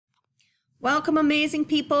Welcome, amazing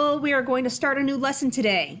people. We are going to start a new lesson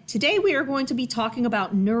today. Today we are going to be talking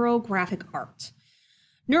about neurographic art.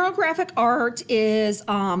 Neurographic art is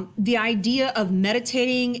the idea of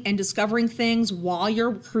meditating and discovering things while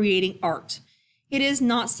you're creating art. It is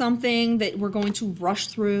not something that we're going to rush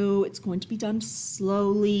through. It's going to be done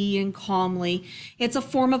slowly and calmly. It's a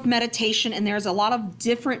form of meditation, and there's a lot of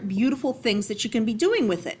different beautiful things that you can be doing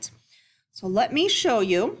with it. So let me show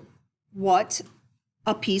you what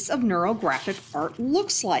a piece of neurographic art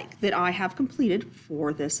looks like that I have completed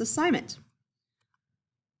for this assignment.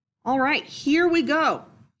 All right, here we go.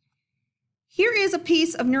 Here is a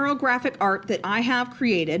piece of neurographic art that I have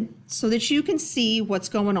created so that you can see what's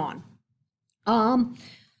going on.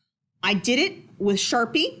 I did it with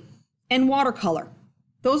Sharpie and watercolor.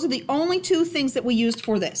 Those are the only two things that we used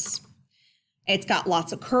for this. It's got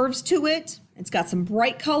lots of curves to it. It's got some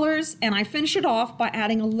bright colors, and I finish it off by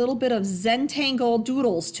adding a little bit of Zentangle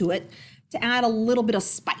doodles to it to add a little bit of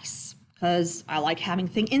spice, because I like having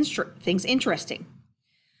things interesting.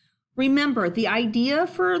 Remember, the idea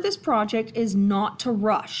for this project is not to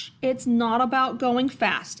rush. It's not about going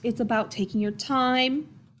fast. It's about taking your time,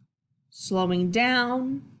 slowing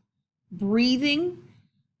down, breathing,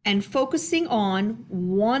 and focusing on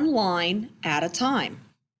one line at a time.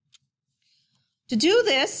 To do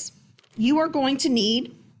this, you are going to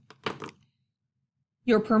need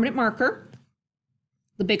your permanent marker,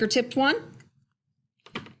 the bigger tipped one,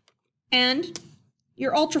 and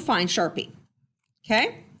your ultrafine Sharpie,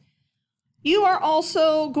 okay? You are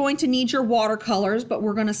also going to need your watercolors, but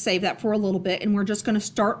we're going to save that for a little bit, and we're just going to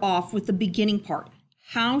start off with the beginning part,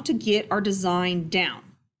 how to get our design down.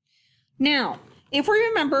 Now, if we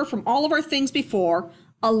remember from all of our things before,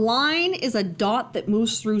 a line is a dot that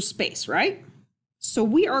moves through space, right? So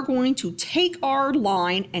we are going to take our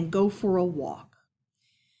line and go for a walk.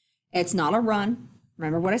 It's not a run.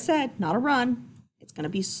 Remember what I said, not a run. It's going to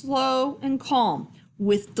be slow and calm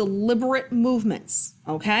with deliberate movements,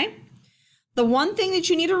 okay? The one thing that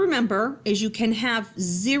you need to remember is you can have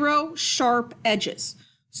 0 sharp edges.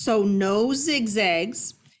 So no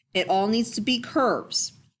zigzags. It all needs to be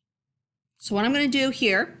curves. So what I'm going to do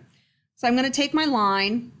here is I'm going to take my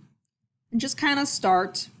line and just kind of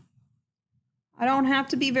start. I don't have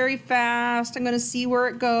to be very fast. I'm going to see where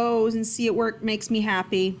it goes and see it where it makes me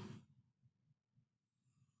happy.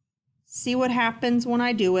 See what happens when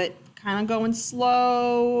I do it. Kind of going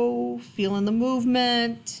slow, feeling the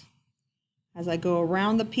movement as I go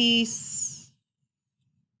around the piece.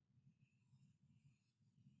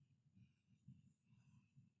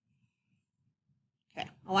 Okay,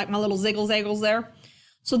 I like my little ziggle-zaggles there.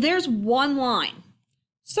 So there's one line.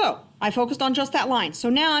 So I focused on just that line. So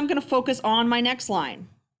now I'm going to focus on my next line.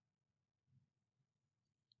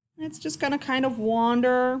 It's just going to kind of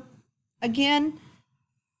wander. Again,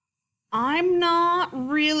 I'm not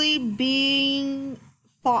really being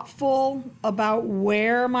thoughtful about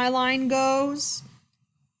where my line goes.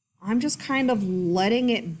 I'm just kind of letting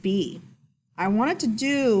it be. I want it to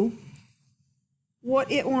do what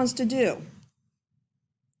it wants to do.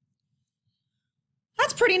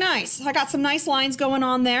 That's pretty nice. I got some nice lines going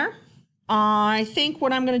on there. I think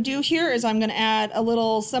what I'm going to do here is I'm going to add a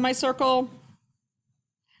little semicircle,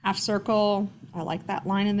 half circle. I like that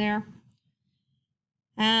line in there.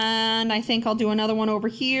 And I think I'll do another one over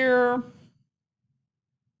here.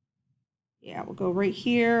 Yeah, we'll go right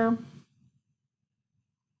here.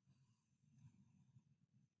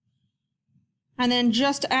 And then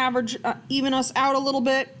just to average, even us out a little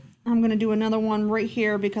bit, I'm going to do another one right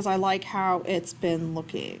here because I like how it's been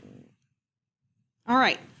looking. All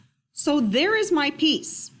right, so there is my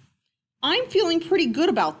piece. I'm feeling pretty good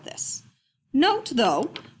about this. Note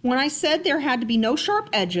though, when I said there had to be no sharp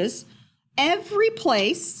edges, every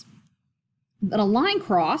place that a line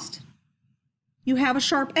crossed, you have a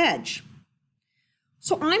sharp edge.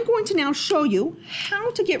 So I'm going to now show you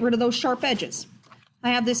how to get rid of those sharp edges.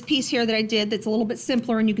 I have this piece here that I did that's a little bit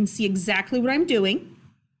simpler, and you can see exactly what I'm doing.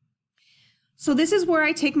 So this is where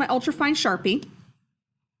I take my ultrafine Sharpie,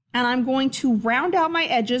 and I'm going to round out my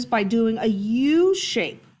edges by doing a U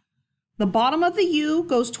shape. The bottom of the U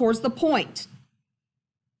goes towards the point.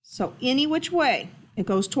 So any which way, it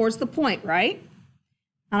goes towards the point, right?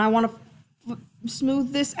 And I want to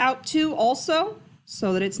smooth this out too also,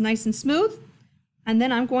 so that it's nice and smooth. And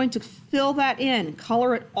then I'm going to fill that in,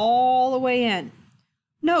 color it all the way in.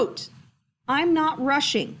 Note, I'm not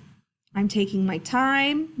rushing. I'm taking my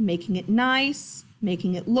time, making it nice,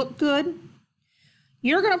 making it look good.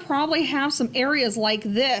 You're going to probably have some areas like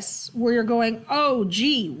this where you're going, oh,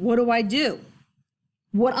 gee, what do I do?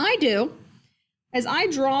 What I do is I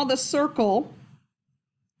draw the circle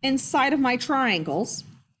inside of my triangles,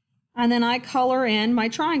 And then I color in my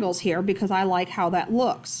triangles here because I like how that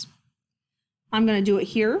looks. I'm going to do it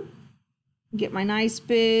here, get my nice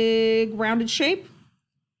big rounded shape.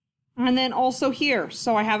 And then also here.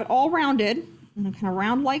 So I have it all rounded, and I'm kind of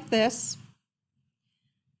round like this.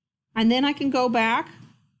 And then I can go back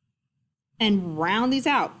and round these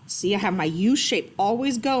out. See, I have my U shape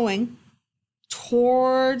always going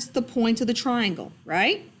towards the point of the triangle,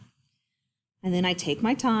 right? And then I take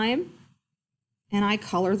my time and I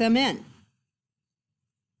color them in.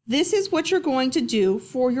 This is what you're going to do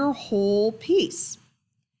for your whole piece.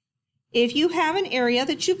 If you have an area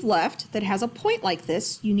that you've left that has a point like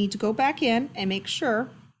this, you need to go back in and make sure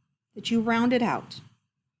that you round it out.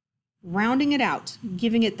 Rounding it out,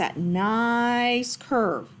 giving it that nice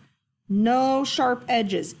curve. No sharp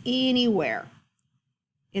edges anywhere.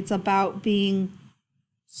 It's about being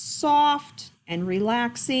soft and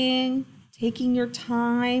relaxing, taking your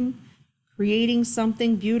time, creating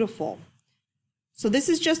something beautiful. So this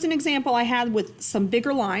is just an example I had with some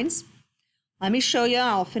bigger lines. Let me show you.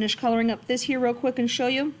 I'll finish coloring up this here real quick and show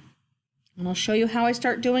you. And I'll show you how I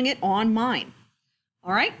start doing it on mine.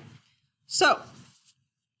 All right. So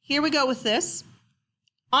here we go with this.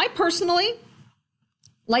 I personally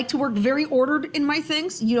like to work very ordered in my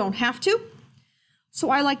things. You don't have to. So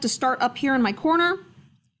I like to start up here in my corner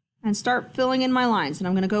and start filling in my lines. And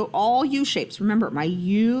I'm going to go all U shapes. Remember, my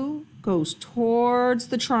U goes towards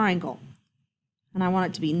the triangle. And I want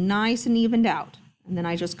it to be nice and evened out. And then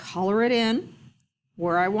I just color it in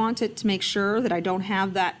where I want it to make sure that I don't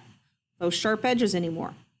have those sharp edges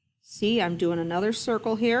anymore. See, I'm doing another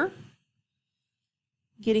circle here.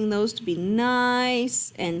 Getting those to be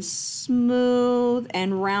nice and smooth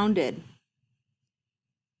and rounded.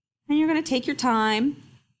 And you're going to take your time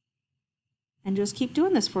and just keep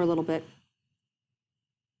doing this for a little bit.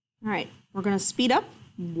 All right, we're going to speed up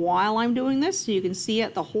while I'm doing this so you can see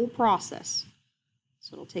it, the whole process.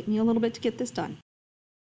 So it'll take me a little bit to get this done.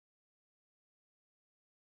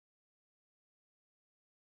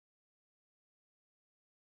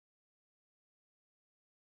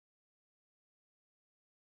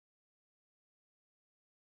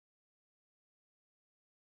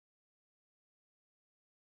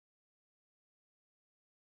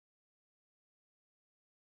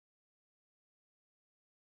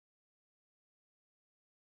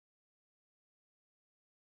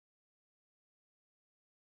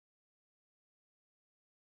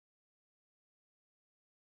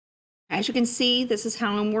 As you can see, this is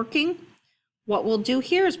how I'm working. What we'll do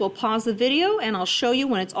here is we'll pause the video and I'll show you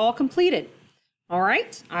when it's all completed. All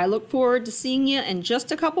right, I look forward to seeing you in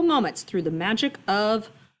just a couple moments through the magic of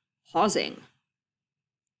pausing.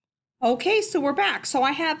 Okay, so we're back. So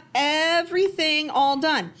I have everything all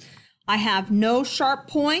done. I have no sharp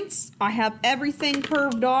points. I have everything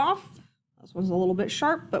curved off. This one's a little bit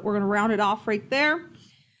sharp, but we're going to round it off right there.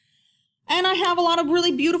 And I have a lot of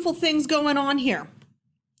really beautiful things going on here.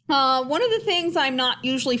 One of the things I'm not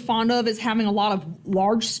usually fond of is having a lot of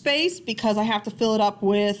large space because I have to fill it up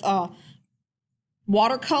with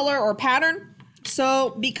watercolor or pattern.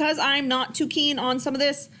 So because I'm not too keen on some of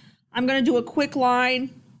this, I'm going to do a quick line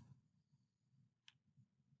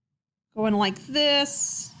going like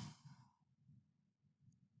this.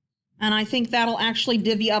 And I think that'll actually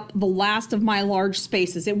divvy up the last of my large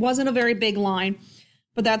spaces. It wasn't a very big line,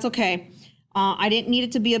 but that's okay. I didn't need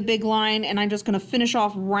it to be a big line, and I'm just going to finish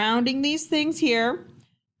off rounding these things here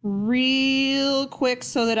real quick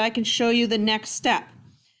so that I can show you the next step.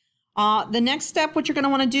 The next step, what you're going to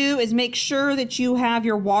want to do is make sure that you have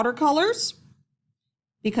your watercolors,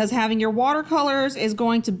 because having your watercolors is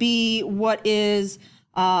going to be what is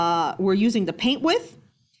we're using the paint with.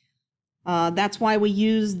 That's why we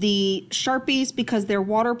use the Sharpies, because they're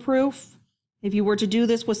waterproof. If you were to do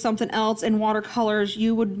this with something else in watercolors,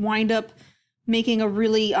 you would wind up making a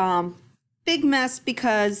really big mess,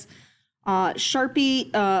 because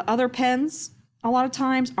Sharpie, other pens, a lot of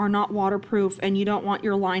times are not waterproof, and you don't want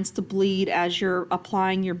your lines to bleed as you're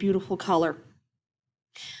applying your beautiful color.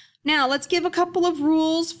 Now, let's give a couple of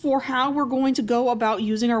rules for how we're going to go about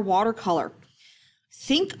using our watercolor.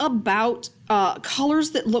 Think about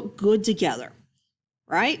colors that look good together,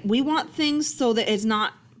 right? We want things so that it's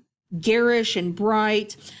not garish and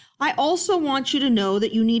bright. I also want you to know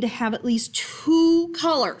that you need to have at least 2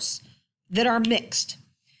 colors that are mixed.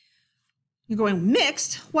 You're going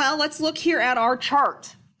mixed? Well, let's look here at our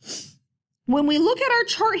chart. When we look at our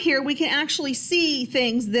chart here, we can actually see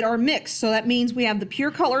things that are mixed. So that means we have the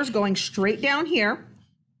pure colors going straight down here,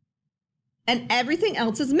 and everything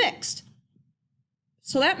else is mixed.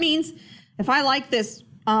 So that means if I like this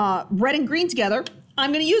red and green together,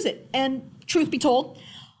 I'm going to use it. And truth be told,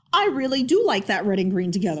 I really do like that red and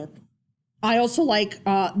green together. I also like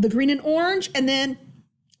the green and orange, and then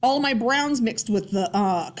all my browns mixed with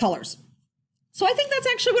the colors. So I think that's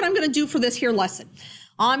actually what I'm going to do for this here lesson.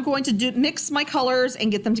 I'm going to mix my colors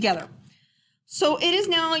and get them together. So it is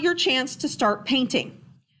now your chance to start painting.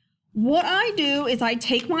 What I do is I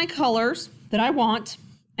take my colors that I want,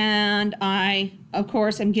 and I, of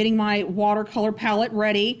course, am getting my watercolor palette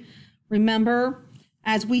ready. Remember,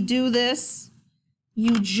 as we do this,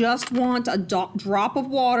 you just want a drop of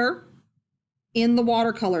water in the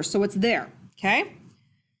watercolor so it's there, okay?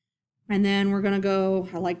 And then we're gonna go,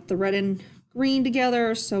 I like the red and green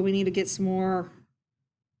together, so we need to get some more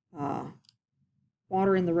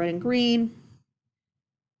water in the red and green.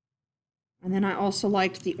 And then I also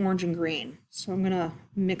liked the orange and green, so I'm gonna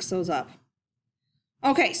mix those up.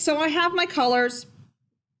 Okay, so I have my colors.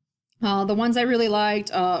 The ones I really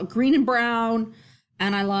liked, green and brown,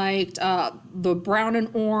 and I liked the brown and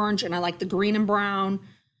orange, and I liked the green and brown,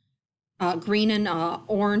 green and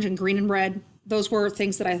orange, and green and red. Those were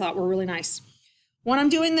things that I thought were really nice. When I'm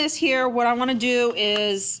doing this here, what I want to do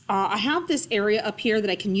is I have this area up here that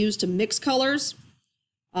I can use to mix colors.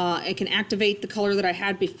 I can activate the color that I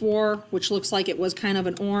had before, which looks like it was kind of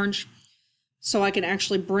an orange. So I can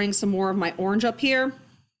actually bring some more of my orange up here,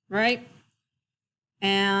 right?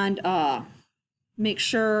 And make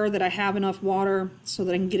sure that I have enough water so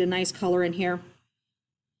that I can get a nice color in here.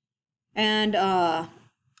 And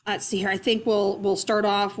let's see here. I think we'll start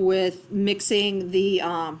off with mixing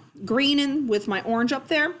the green in with my orange up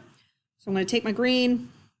there. So I'm going to take my green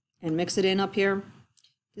and mix it in up here.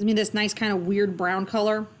 Gives me this nice kind of weird brown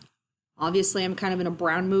color. Obviously, I'm kind of in a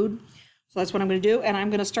brown mood. So that's what I'm going to do. And I'm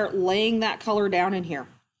going to start laying that color down in here.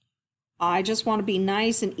 I just want to be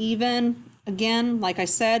nice and even. Again, like I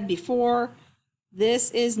said before, this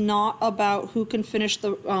is not about who can finish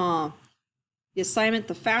the assignment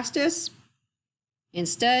the fastest.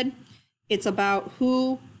 Instead, it's about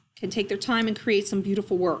who can take their time and create some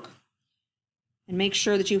beautiful work. And make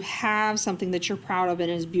sure that you have something that you're proud of and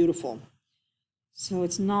is beautiful. So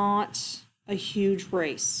it's not a huge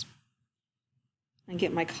race. And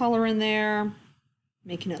get my color in there,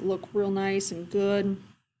 making it look real nice and good.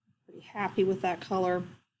 Pretty happy with that color.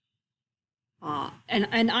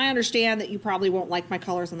 And I understand that you probably won't like my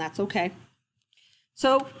colors, and that's okay.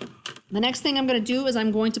 So the next thing I'm going to do is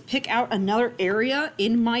I'm going to pick out another area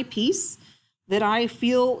in my piece that I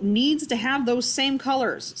feel needs to have those same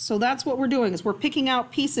colors. So that's what we're doing, is we're picking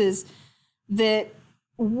out pieces that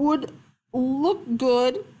would look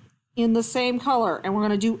good in the same color, and we're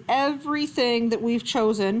going to do everything that we've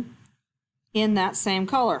chosen in that same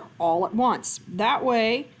color all at once. That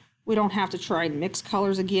way we don't have to try and mix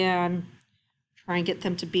colors again, try and get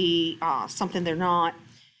them to be something they're not,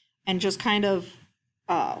 and just kind of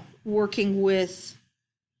working with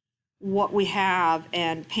what we have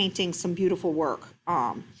and painting some beautiful work.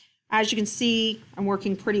 As you can see, I'm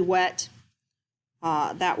working pretty wet.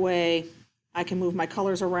 That way I can move my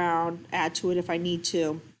colors around, add to it if I need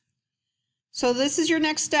to. So this is your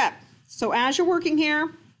next step. So as you're working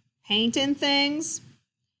here, painting things,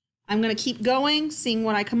 I'm going to keep going, seeing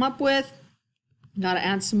what I come up with. Got to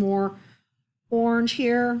add some more orange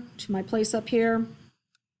here to my place up here.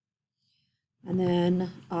 And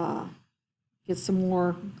then get some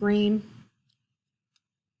more green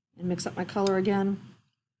and mix up my color again.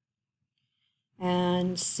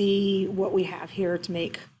 And see what we have here to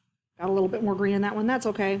make. Got a little bit more green in that one. That's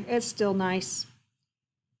okay. It's still nice.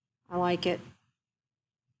 I like it.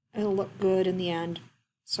 It'll look good in the end.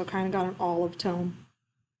 So kind of got an olive tone.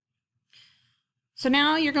 So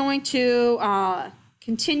now you're going to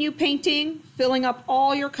continue painting, filling up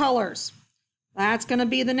all your colors. That's going to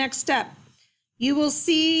be the next step. You will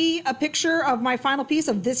see a picture of my final piece,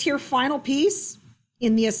 of this here final piece,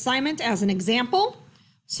 in the assignment as an example,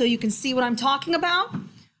 so you can see what I'm talking about.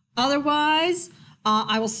 Otherwise,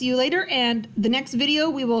 I will see you later, and the next video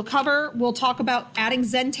we'll talk about adding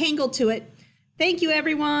Zentangle to it. Thank you,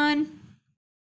 everyone.